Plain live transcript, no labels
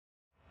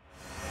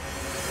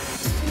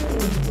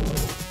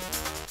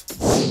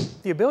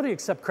the ability to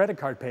accept credit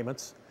card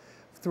payments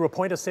through a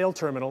point-of-sale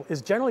terminal is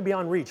generally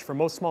beyond reach for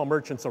most small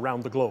merchants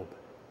around the globe.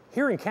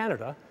 Here in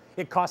Canada,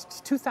 it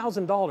costs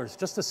 $2,000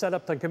 just to set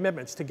up the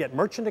commitments to get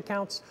merchant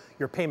accounts,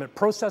 your payment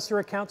processor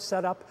accounts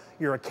set up,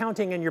 your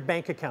accounting and your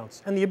bank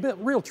accounts. And the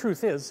real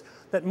truth is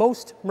that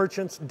most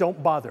merchants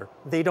don't bother.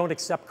 They don't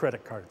accept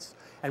credit cards.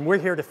 And we're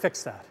here to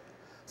fix that.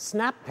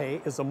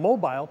 Snappay is a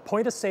mobile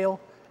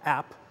point-of-sale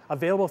app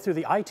available through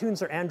the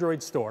iTunes or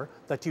Android store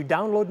that you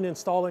download and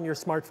install on your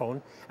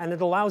smartphone, and it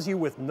allows you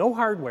with no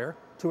hardware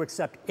to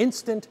accept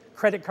instant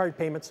credit card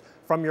payments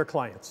from your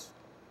clients.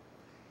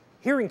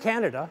 Here in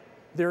Canada,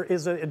 there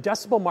is an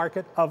addressable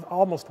market of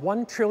almost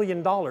 $1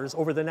 trillion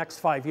over the next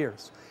 5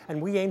 years, and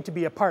we aim to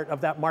be a part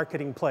of that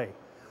marketing play.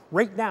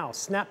 Right now,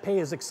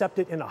 Snappay is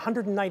accepted in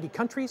 190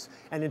 countries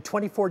and in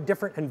 24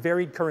 different and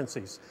varied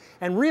currencies.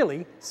 And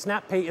really,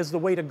 Snappay is the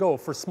way to go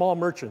for small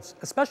merchants,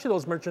 especially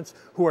those merchants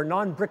who are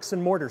non-bricks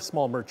and mortar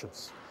small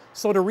merchants.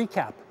 So to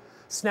recap,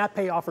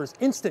 Snappay offers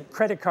instant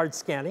credit card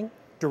scanning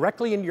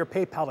directly into your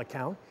PayPal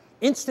account,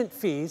 instant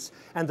fees,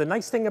 and the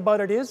nice thing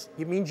about it is,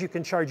 it means you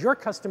can charge your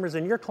customers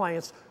and your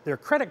clients their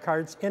credit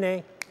cards in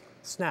a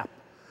snap.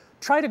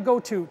 Try to go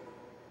to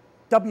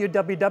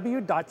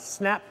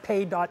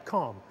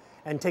www.snappay.com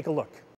and take a look.